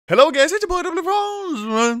Hello guys, it's your boy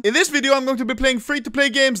W. In this video I'm going to be playing free-to-play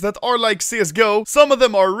games that are like CSGO. Some of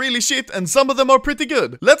them are really shit and some of them are pretty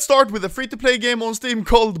good. Let's start with a free-to-play game on Steam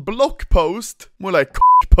called Block Post. More like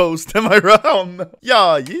post, am I wrong?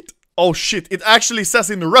 Yeah, yeet. Oh shit, it actually says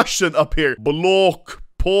in Russian up here. Block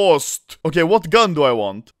Post. Okay, what gun do I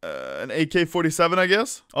want? An AK-47, I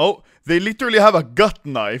guess? Oh, they literally have a gut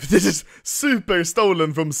knife. This is super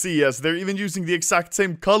stolen from CS. They're even using the exact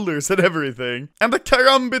same colors and everything. And a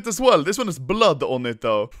karambit as well. This one has blood on it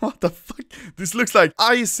though. What the fuck? This looks like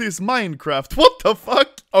ISIS Minecraft. What the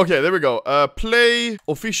fuck? Okay, there we go. Play,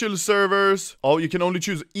 official servers. Oh, you can only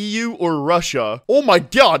choose EU or Russia. Oh my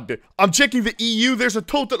god. I'm checking the EU. There's a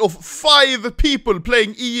total of 5 people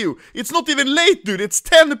playing EU. It's not even late, dude. It's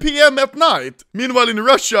 10 PM at night. Meanwhile, in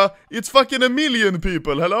Russia, it's fucking 1 million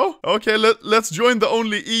people. Hello? Okay, let's join the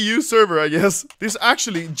only EU server, I guess. This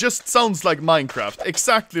actually just sounds like Minecraft.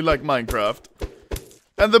 Exactly like Minecraft.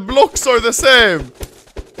 And the blocks are the same.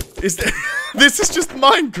 This is just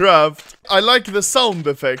Minecraft. I like the sound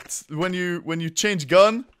effects when you change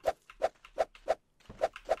gun.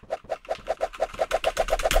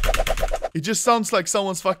 It just sounds like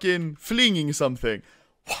someone's fucking flinging something.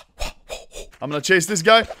 I'm gonna chase this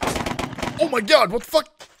guy. Oh my god, what the fuck?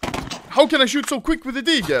 How can I shoot so quick with a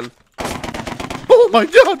deagle? Oh my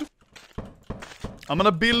god! I'm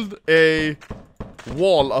gonna build a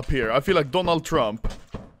wall up here. I feel like Donald Trump.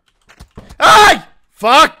 Ay!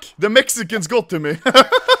 Fuck! The Mexicans got to me.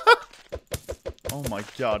 Oh my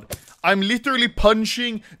god. I'm literally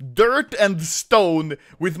punching dirt and stone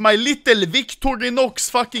with my little Victorinox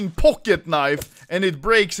fucking pocket knife, and it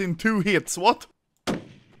breaks in 2 hits. What?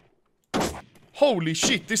 Holy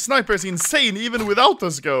shit, this sniper is insane even without a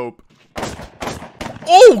scope.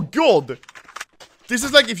 Oh god! This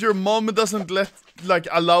is like if your mom doesn't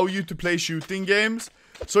allow you to play shooting games.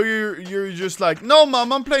 So you're just like, no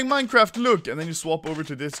mom, I'm playing Minecraft, look. And then you swap over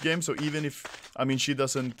to this game, so even if, I mean, she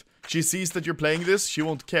sees that you're playing this, she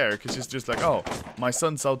won't care, because she's just like, oh, my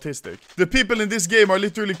son's autistic. The people in this game are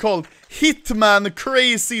literally called Hitman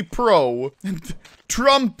Crazy Pro and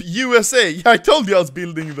Trump USA. Yeah, I told you I was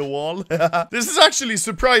building the wall. This is actually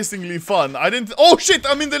surprisingly fun. Oh shit,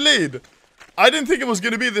 I'm in the lead. I didn't think it was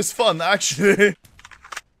gonna be this fun, actually.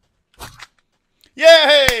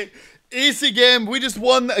 Yay! Easy game. We just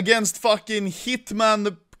won against fucking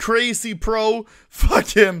Hitman Crazy Pro.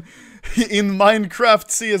 Fucking in Minecraft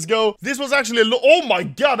CSGO. This was actually oh my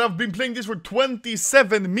god, I've been playing this for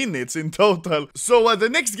 27 minutes in total. So the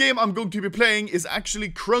next game I'm going to be playing is actually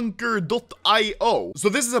Krunker.io. So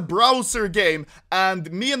this is a browser game,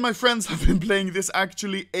 and me and my friends have been playing this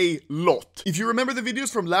actually a lot. If you remember the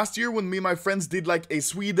videos from last year when me and my friends did like a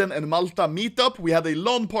Sweden and Malta meetup, we had a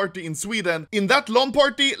LAN party in Sweden. In that LAN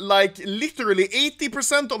party, like literally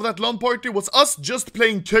 80% of that LAN party was us just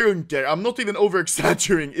playing Krunker. I'm not even over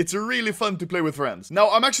exaggerating. It's really fun to play with friends. Now,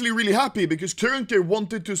 I'm actually really happy because Krunker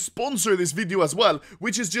wanted to sponsor this video as well,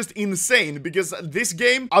 which is just insane because this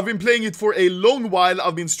game, I've been playing it for a long while.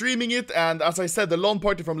 I've been streaming it, and as I said, the LAN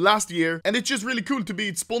party from last year, and it's just really cool to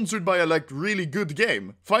be sponsored by a like really good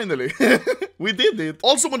game. Finally. We did it.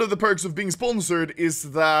 Also, one of the perks of being sponsored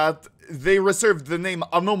is that they reserved the name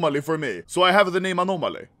Anomaly for me. So I have the name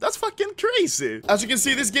Anomaly. That's fucking crazy. As you can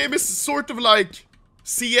see, this game is sort of like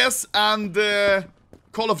CS and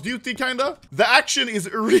Call of Duty, kinda. The action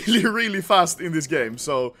is really, really fast in this game,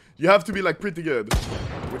 so you have to be like pretty good,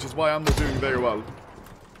 which is why I'm not doing very well.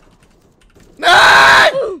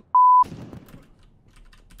 No!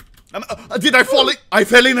 Did I fall in? I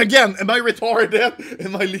fell in again. Am I retarded?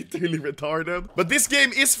 Am I literally retarded? But this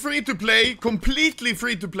game is free to play, completely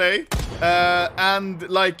free to play. And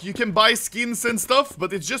like you can buy skins and stuff,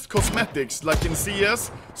 but it's just cosmetics like in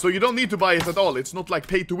CS. So you don't need to buy it at all. It's not like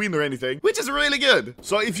pay to win or anything, which is really good.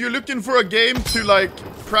 So if you're looking for a game to like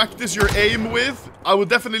practice your aim with, I would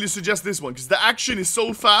definitely suggest this one because the action is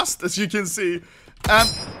so fast, as you can see. And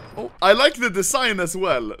oh, I like the design as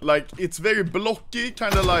well. Like, it's very blocky,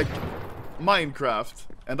 kind of like Minecraft.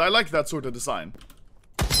 And I like that sort of design.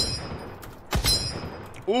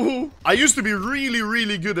 Ooh. I used to be really,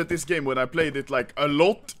 really good at this game when I played it, like, a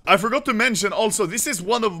lot. I forgot to mention also, this is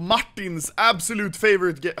one of Martin's absolute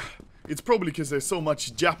favorite games. It's probably because there's so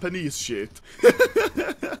much Japanese shit.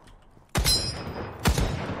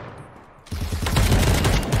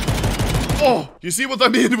 Oh, you see what I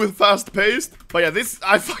mean with fast-paced? But yeah,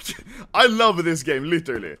 I love this game,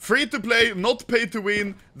 literally. Free to play, not pay to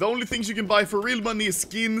win. The only things you can buy for real money is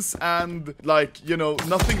skins and, like, you know,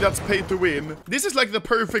 nothing that's pay to win. This is like the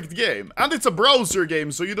perfect game. And it's a browser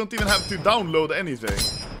game, so you don't even have to download anything.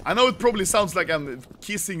 I know it probably sounds like I'm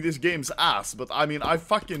kissing this game's ass, but I mean, I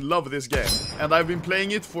fucking love this game. And I've been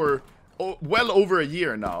playing it for well over a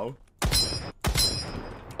year now.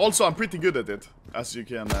 Also, I'm pretty good at it, as you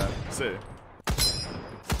can see.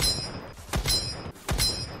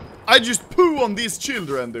 I just poo on these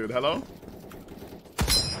children, dude. Hello?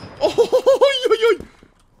 Oh,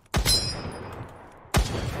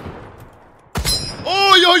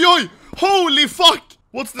 oi! Holy fuck!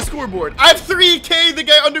 What's the scoreboard? I have 3k, the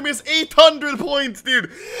guy under me is 800 points,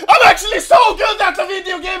 dude! I'm actually so good at the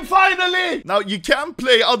video game, finally! Now, you can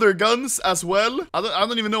play other guns as well. I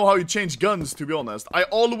don't even know how you change guns, to be honest. I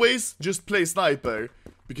always just play sniper,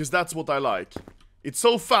 because that's what I like. It's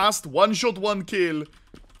so fast, one shot, one kill.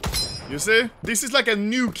 You see? This is like a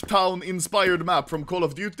Nuketown-inspired map from Call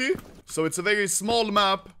of Duty. So it's a very small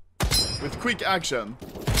map with quick action.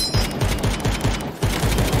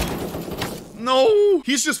 No!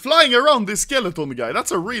 He's just flying around this skeleton guy.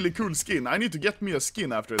 That's a really cool skin. I need to get me a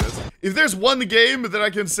skin after this. If there's one game that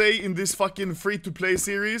I can say in this fucking free-to-play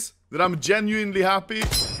series that I'm genuinely happy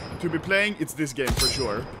to be playing, it's this game for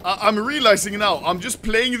sure. I'm realizing now, I'm just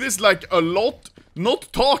playing this like a lot,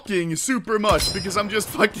 not talking super much, because I'm just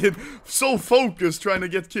fucking so focused trying to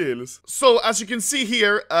get kills. So, as you can see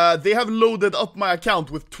here, they have loaded up my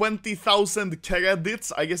account with 20,000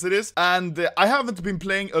 credits, I guess it is. And I haven't been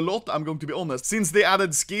playing a lot, I'm going to be honest, since they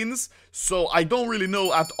added skins. So, I don't really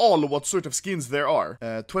know at all what sort of skins there are.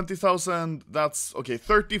 20,000, that's, okay,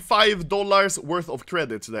 $35 worth of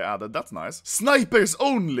credits they added. That's nice. Snipers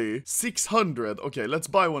only, 600. Okay, let's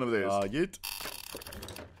buy one of these. Get.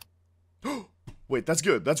 Wait, that's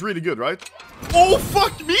good. That's really good, right? Oh,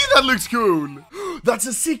 fuck me, that looks cool. That's a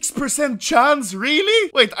 6% chance,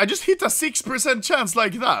 really? Wait, I just hit a 6% chance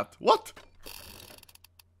like that. What?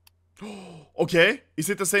 Okay, is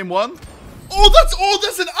it the same one? Oh,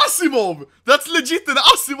 that's an Asimov. That's legit an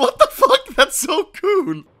Asimov. What the fuck? That's so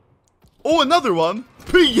cool. Oh, another one.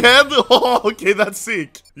 Pighead. Oh, okay, that's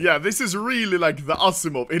sick. Yeah, this is really like the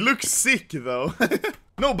Asimov. It looks sick, though.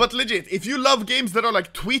 No, but legit, if you love games that are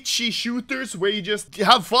like twitchy shooters where you just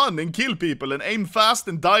have fun and kill people and aim fast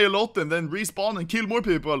and die a lot and then respawn and kill more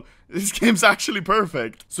people, this game's actually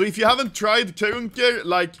perfect. So if you haven't tried Kerunker,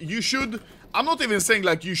 like, you should. I'm not even saying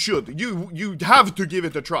like you should. You have to give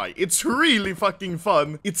it a try. It's really fucking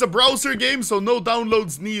fun. It's a browser game, so no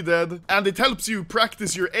downloads needed. And it helps you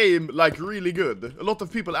practice your aim like really good. A lot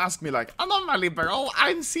of people ask me like, Anomaly bro,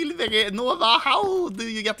 I'm Silver Nova, how do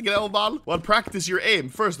you get global? Well, practice your aim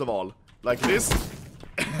first of all. Like this.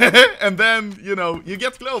 And then, you know, you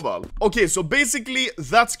get global. Okay, so basically,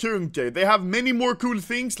 that's Kerunker. They have many more cool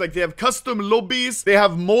things, like they have custom lobbies, they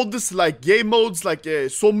have mods, like game modes, like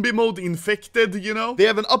zombie mode, infected, you know. They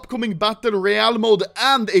have an upcoming battle royale mode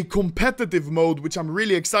and a competitive mode, which I'm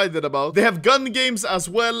really excited about. They have gun games as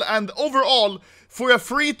well, and overall, for a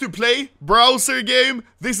free-to-play browser game,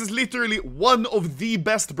 this is literally one of the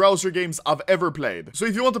best browser games I've ever played. So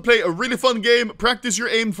if you want to play a really fun game, practice your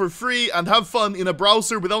aim for free, and have fun in a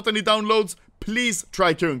browser without any downloads, please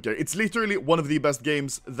try Kerunker. It's literally one of the best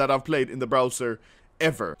games that I've played in the browser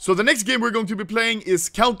ever. So the next game we're going to be playing is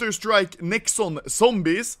Counter-Strike Nexon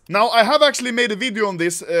Zombies. Now, I have actually made a video on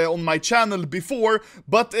this on my channel before,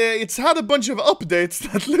 but it's had a bunch of updates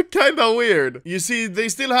that look kinda weird. You see, they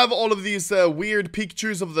still have all of these weird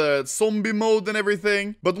pictures of the zombie mode and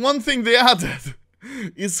everything, but one thing they added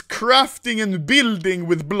is crafting and building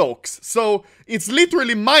with blocks. So, it's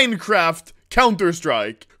literally Minecraft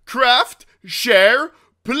Counter-Strike. Craft, share,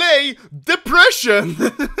 play, depression.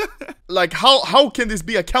 Like, how can this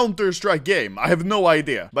be a Counter-Strike game? I have no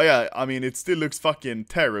idea. But yeah, I mean, it still looks fucking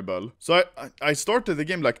terrible. So I started the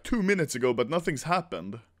game like 2 minutes ago, but nothing's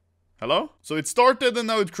happened. Hello? So it started and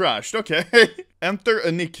now it crashed. Okay. Enter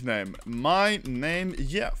a nickname. My name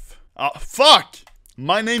Jeff. Fuck!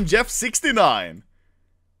 My name Jeff 69.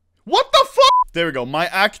 What the fuck? There we go. My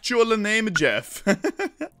actual name Jeff.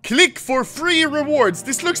 Click for free rewards.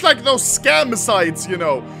 This looks like those scam sites, you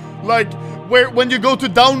know. Like, where when you go to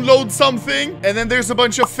download something, and then there's a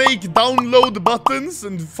bunch of fake download buttons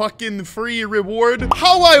and fucking free reward.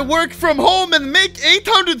 How I work from home and make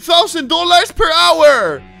 $800,000 per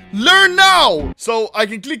hour! Learn now! So, I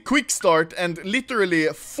can click quick start, and literally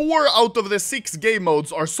 4 out of the 6 game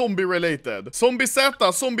modes are zombie related. Zombie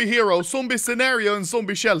Zeta, Zombie Hero, Zombie Scenario, and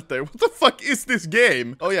Zombie Shelter. What the fuck is this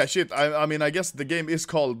game? Oh yeah, shit, I mean, I guess the game is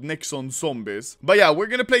called Nexon Zombies. But yeah, we're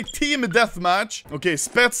gonna play Team Deathmatch. Okay,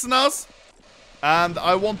 Spetsnaz. And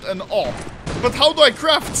I want an op. But how do I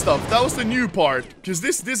craft stuff? That was the new part. Because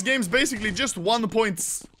this game's basically just 1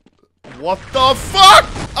 point... What the fuck?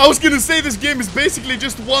 I was gonna say this game is basically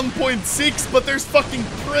just 1.6, but there's fucking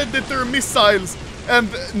Predator missiles and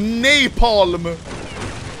napalm.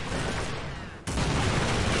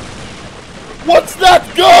 What's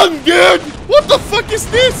that gun, dude? What the fuck is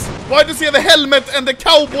this? Why does he have a helmet and a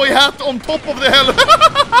cowboy hat on top of the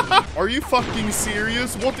helmet? Are you fucking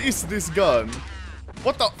serious? What is this gun?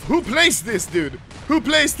 What the? Who plays this, dude? Who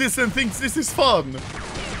plays this and thinks this is fun?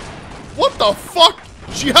 What the fuck?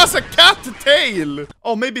 She has a cat tail.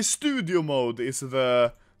 Oh, maybe studio mode is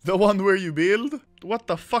the one where you build. What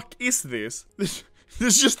the fuck is this?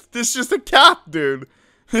 This just a cat, dude.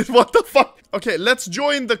 What the fuck? Okay, let's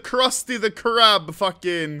join the Krusty the Krab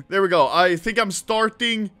fucking... There we go. I think I'm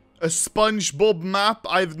starting a SpongeBob map.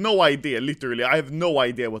 I have no idea, literally. I have no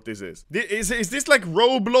idea what this is. Is this like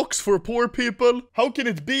Roblox for poor people? How can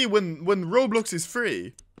it be when Roblox is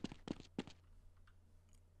free?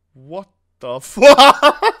 What the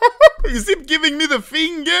fuck? Is it giving me the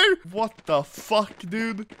finger? What the fuck,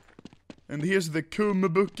 dude? And here's the cum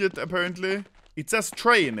bucket, apparently. It says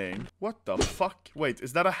training. What the fuck? Wait,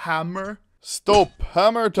 is that a hammer? Stop.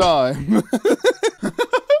 Hammer time.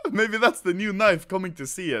 Maybe that's the new knife coming to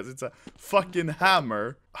see us. It's a fucking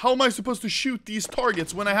hammer. How am I supposed to shoot these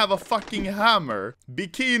targets when I have a fucking hammer?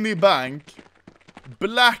 Bikini bank.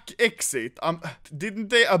 Black exit. Didn't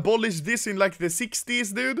they abolish this in like the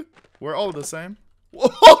 60s, dude? We're all the same.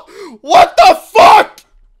 What the fuck?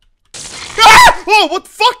 Ah! Oh, what the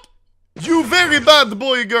fuck? You very bad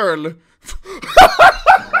boy, girl.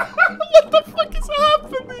 What the fuck is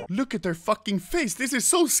happening? Look at their fucking face. This is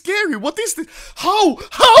so scary. What is this?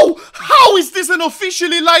 How is this an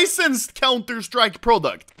officially licensed Counter-Strike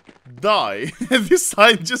product? Die. This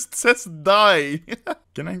sign just says die.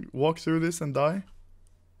 Can I walk through this and die?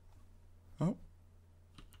 Oh.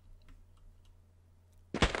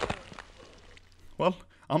 Well,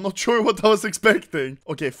 I'm not sure what I was expecting.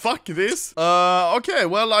 Okay, fuck this. Okay,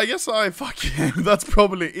 well, I guess that's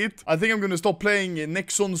probably it. I think I'm gonna stop playing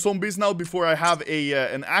Nexon Zombies now before I have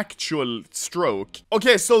an actual stroke.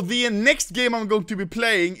 Okay, so the next game I'm going to be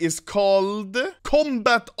playing is called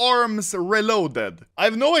Combat Arms Reloaded. I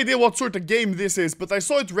have no idea what sort of game this is, but I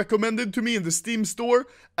saw it recommended to me in the Steam store.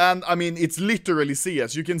 And, I mean, it's literally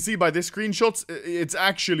CS. You can see by the screenshots, it's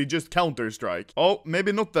actually just Counter-Strike. Oh,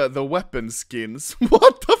 maybe not the weapon skins.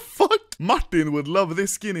 What the fuck? Martin would love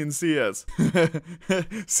this skin in CS.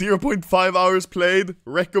 0.5 hours played.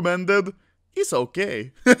 Recommended. It's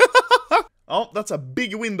okay. Oh, that's a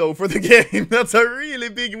big window for the game. That's a really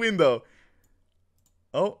big window.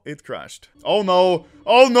 Oh, it crashed. Oh no.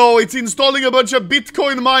 Oh no, it's installing a bunch of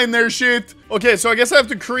Bitcoin miner shit. Okay, so I guess I have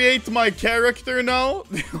to create my character now.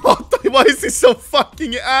 What the, why is he so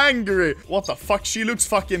fucking angry? What the fuck? She looks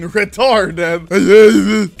fucking retarded.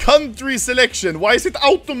 Country selection. Why is it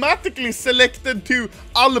automatically selected to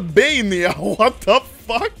Albania? What the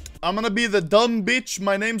fuck? I'm gonna be the dumb bitch.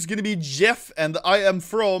 My name's gonna be Jeff and I'm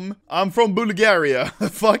from Bulgaria.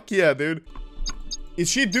 Fuck yeah, dude. Is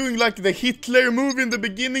she doing like the Hitler move in the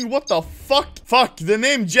beginning? What the fuck? Fuck, the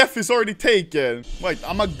name Jeff is already taken. Wait,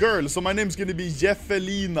 I'm a girl, so my name's gonna be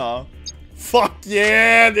Jeffelina. Fuck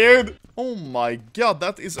yeah, dude. Oh my god,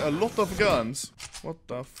 that is a lot of guns. What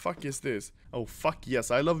the fuck is this? Oh fuck yes,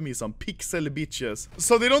 I love me some pixel bitches.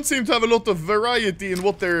 So they don't seem to have a lot of variety in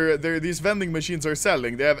what these vending machines are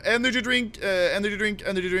selling. They have energy drink, and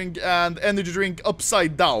energy drink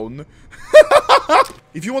upside down.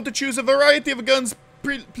 If you want to choose a variety of guns,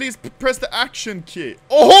 please press the action key.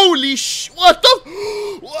 Oh, holy what the?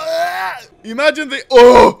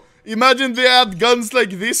 Imagine they add guns like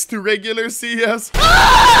this to regular CS.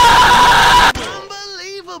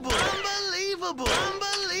 Unbelievable.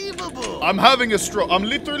 I'm having a stroke. I'm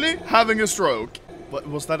literally having a stroke. What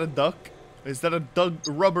was that? A duck? Is that a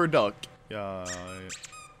rubber duck? Yeah.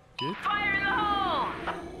 Good. Fire in the hole.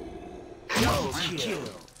 No kill.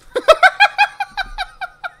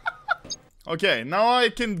 Okay, now I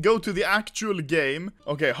can go to the actual game.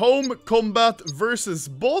 Okay, home, combat versus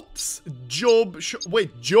bots, job,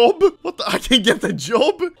 wait, job? What the? I can get a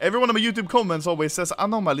job? Everyone in my YouTube comments always says,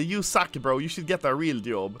 Anomaly, you suck, bro. You should get a real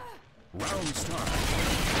job. Round start.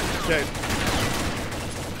 Okay.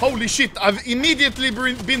 Holy shit, I've immediately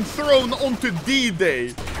been thrown onto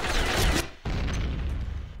D-Day.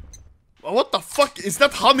 What the fuck? Is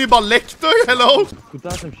that Hannibal Lecter? Hello?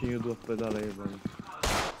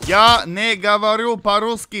 Я не говорю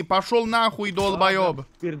по-русски. Пошел нахуй, долбоёб.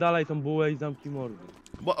 Pierdalaj tą bułę i zamknij mordę.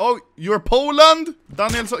 Oh, you're Poland?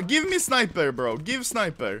 Daniel, give me sniper, bro. Give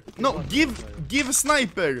sniper. No, give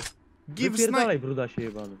sniper. Give sniper. Brudasie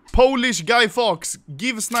jebany. Polish Guy Fox.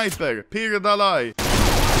 Give sniper. Pierdalaj.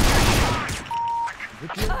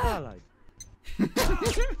 Wypierdalaj.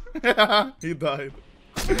 He died.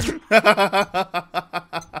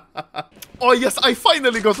 Oh yes, I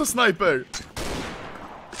finally got a sniper.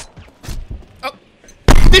 Oh.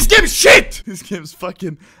 This game's shit! This game's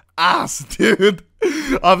fucking ass, dude.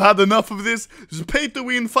 I've had enough of this. Just pay to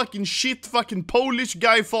win fucking shit, fucking Polish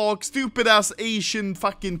guy fuck, stupid ass Asian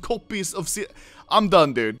fucking copies of I'm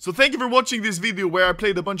done, dude. So thank you for watching this video where I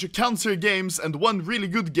played a bunch of cancer games and one really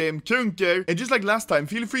good game, Kunker. And just like last time,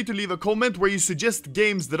 feel free to leave a comment where you suggest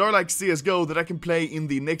games that are like CSGO that I can play in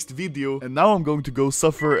the next video. And now I'm going to go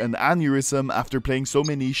suffer an aneurysm after playing so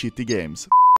many shitty games.